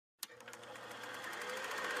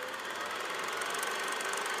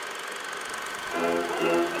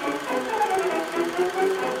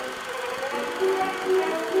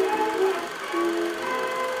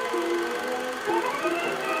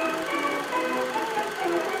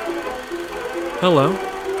Hello,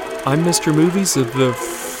 I'm Mr. Movies of the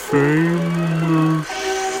famous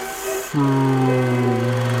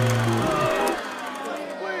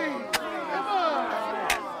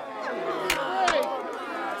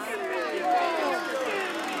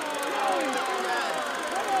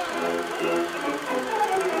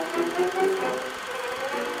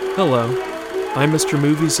Hello, I'm Mr.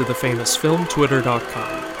 Movies of the famous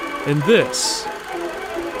filmtwitter.com, and this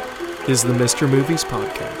is the Mr. Movies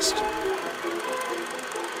Podcast.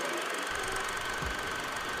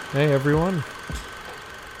 Hey everyone.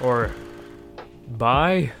 Or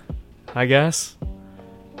bye, I guess.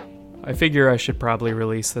 I figure I should probably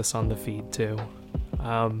release this on the feed too.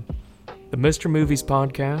 The Mr. Movies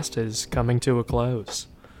Podcast is coming to a close.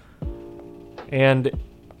 And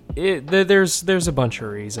there's a bunch of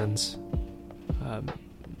reasons.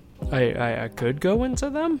 I could go into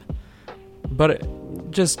them,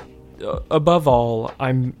 but just above all,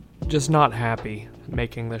 I'm just not happy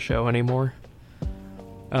making the show anymore.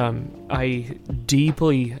 I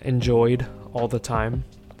deeply enjoyed all the time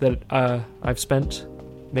that I've spent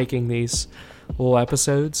making these little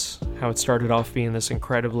episodes. How it started off being this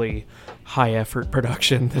incredibly high-effort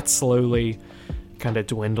production that slowly kind of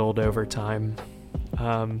dwindled over time.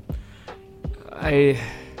 I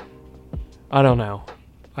don't know.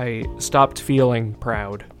 I stopped feeling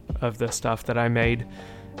proud of the stuff that I made,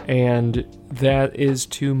 and that is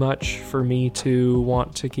too much for me to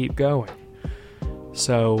want to keep going.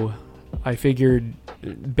 So I figured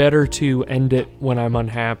better to end it when I'm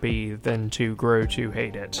unhappy than to grow to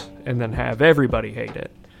hate it and then have everybody hate it.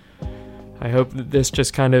 I hope that this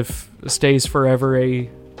just kind of stays forever a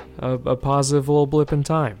positive little blip in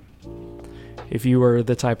time. If you are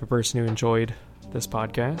the type of person who enjoyed this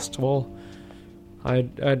podcast, well,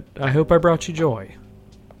 I hope I brought you joy,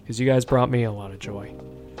 because you guys brought me a lot of joy.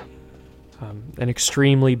 An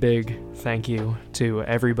extremely big thank you to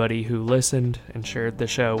everybody who listened and shared the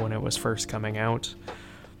show when it was first coming out.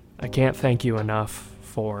 I can't thank you enough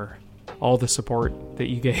for all the support that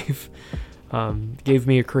you gave. Gave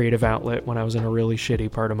me a creative outlet when I was in a really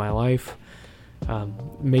shitty part of my life.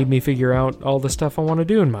 Made me figure out all the stuff I want to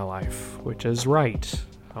do in my life, which is write.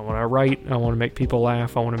 I want to write, I want to make people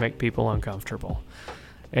laugh, I want to make people uncomfortable.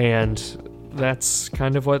 And that's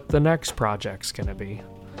kind of what the next project's going to be.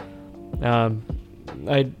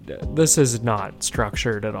 This is not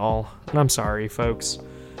structured at all, and I'm sorry, folks.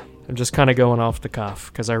 I'm just kind of going off the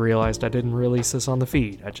cuff, because I realized I didn't release this on the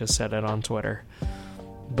feed. I just said it on Twitter.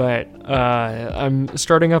 But, I'm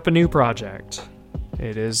starting up a new project.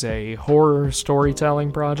 It is a horror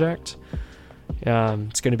storytelling project.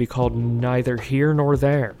 It's going to be called Neither Here Nor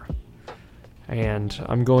There. And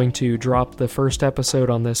I'm going to drop the first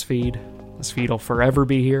episode on this feed. This feed will forever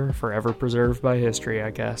be here, forever preserved by history,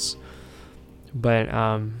 I guess. But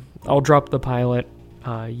I'll drop the pilot.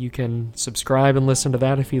 You can subscribe and listen to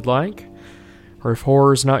that if you'd like. Or if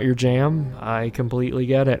horror's not your jam, I completely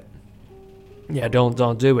get it. Yeah,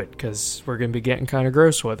 don't do it, because we're going to be getting kind of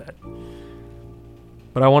gross with it.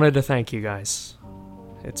 But I wanted to thank you guys.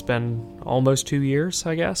 It's been almost 2 years,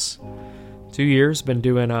 I guess. 2 years, been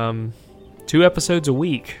doing 2 episodes a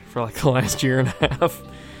week for like the last year and a half.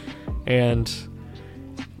 And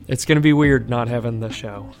it's going to be weird not having the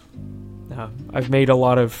show. I've made a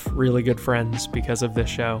lot of really good friends because of this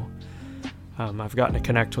show. I've gotten to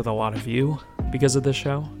connect with a lot of you because of this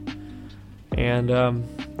show. And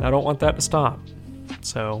I don't want that to stop.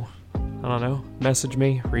 So, I don't know, message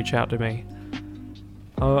me, reach out to me.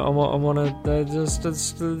 I want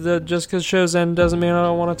to, just because shows end doesn't mean I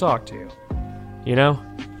don't want to talk to you. You know?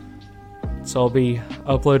 So I'll be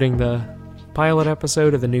uploading the pilot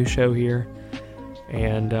episode of the new show here.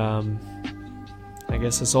 And, I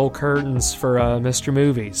guess this old curtains for Mr.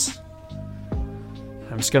 Movies.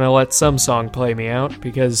 I'm just gonna let some song play me out,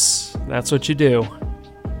 because that's what you do.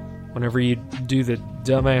 Whenever you do the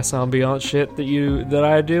dumbass ambiance shit that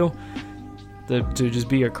I do, to just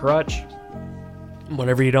be a crutch.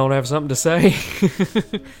 Whenever you don't have something to say,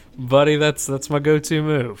 buddy, that's my go-to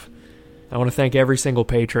move. I want to thank every single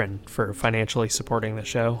patron for financially supporting the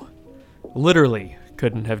show. Literally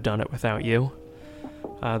couldn't have done it without you.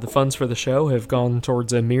 The funds for the show have gone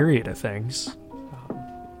towards a myriad of things.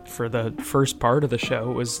 For the first part of the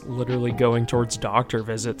show, it was literally going towards doctor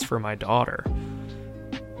visits for my daughter.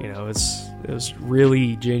 You know, it was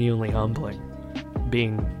really genuinely humbling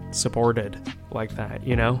being supported like that,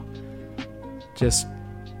 you know? Just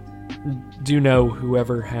do know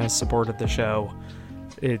whoever has supported the show,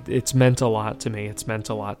 it's meant a lot to me. It's meant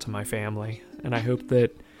a lot to my family. And I hope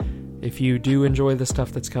that if you do enjoy the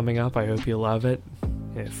stuff that's coming up, I hope you love it.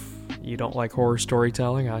 If you don't like horror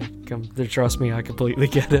storytelling, trust me, I completely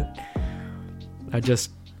get it.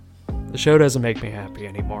 the show doesn't make me happy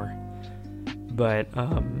anymore. But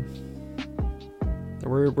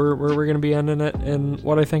we're going to be ending it in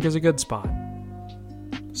what I think is a good spot.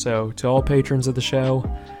 So to all patrons of the show,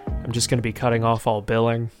 I'm just going to be cutting off all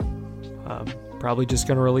billing. Probably just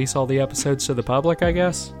going to release all the episodes to the public, I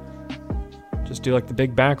guess. Just do like the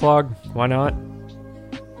big backlog. Why not?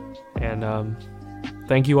 And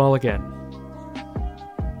thank you all again.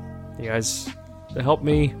 You guys help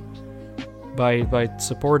me by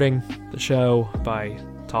supporting the show, by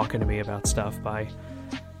talking to me about stuff, by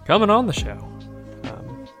coming on the show.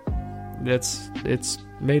 It's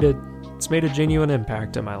made a genuine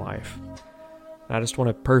impact in my life. And I just want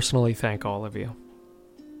to personally thank all of you.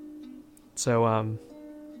 So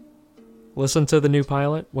listen to the new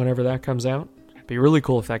pilot whenever that comes out. It'd be really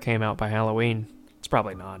cool if that came out by Halloween. It's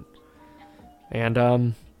probably not. And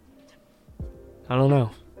I don't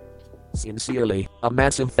know. Sincerely, a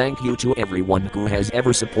massive thank you to everyone who has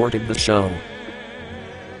ever supported the show.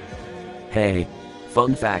 Hey,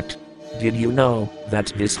 fun fact. Did you know that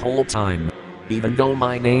this whole time, even though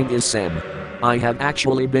my name is Sam, I have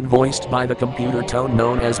actually been voiced by the computer tone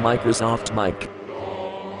known as Microsoft Mike?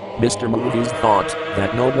 Mr. Movies thought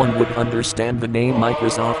that no one would understand the name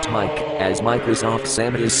Microsoft Mike, as Microsoft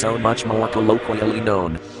Sam is so much more colloquially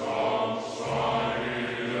known.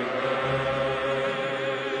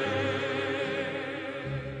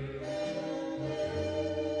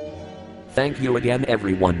 Thank you again,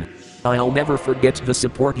 everyone. I'll never forget the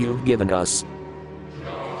support you've given us.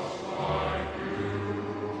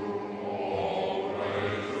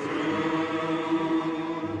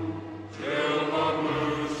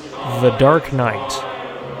 The Dark Knight.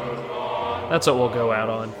 That's what we'll go out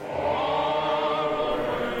on.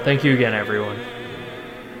 Thank you again, everyone.